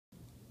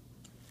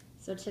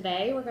So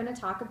today we're going to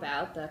talk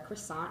about the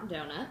Croissant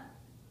Donut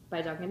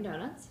by Dunkin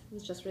Donuts. It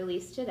was just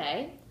released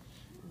today.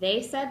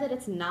 They said that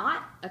it's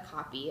not a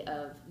copy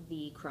of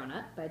the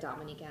Cronut by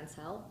Dominique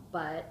Ansel,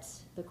 but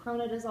the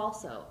Cronut is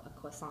also a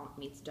croissant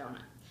meets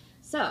donut.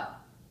 So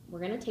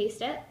we're going to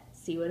taste it,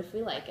 see if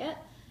we like it,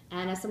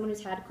 and as someone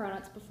who's had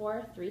Cronuts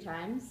before 3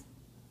 times,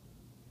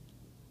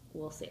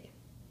 we'll see.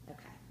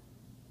 Okay.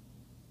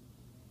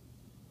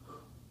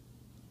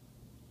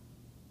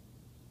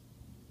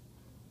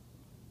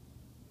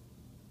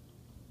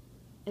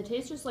 It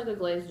tastes just like a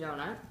glazed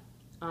donut.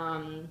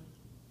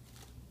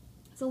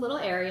 It's a little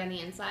airy on the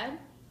inside.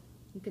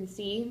 You can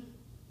see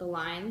the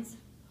lines,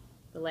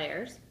 the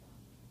layers.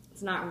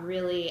 It's not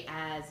really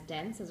as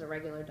dense as a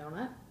regular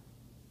donut.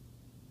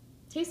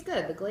 Tastes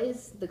good. The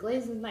glaze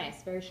is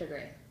nice, very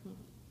sugary.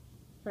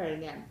 Try it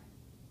again.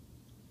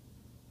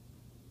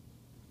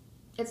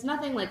 It's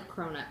nothing like a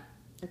Cronut.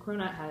 A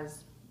Cronut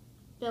has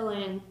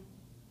filling.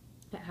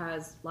 It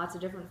has lots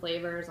of different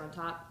flavors on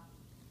top.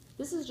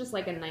 This is just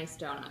like a nice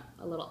donut,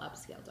 a little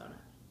upscale donut.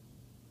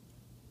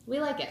 We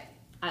like it.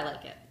 I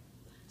like it.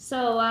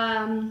 So,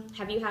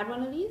 have you had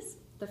one of these?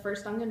 The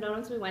first Dunkin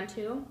Donuts we went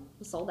to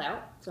was sold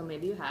out, so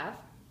maybe you have.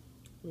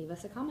 Leave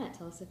us a comment.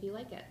 Tell us if you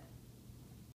like it.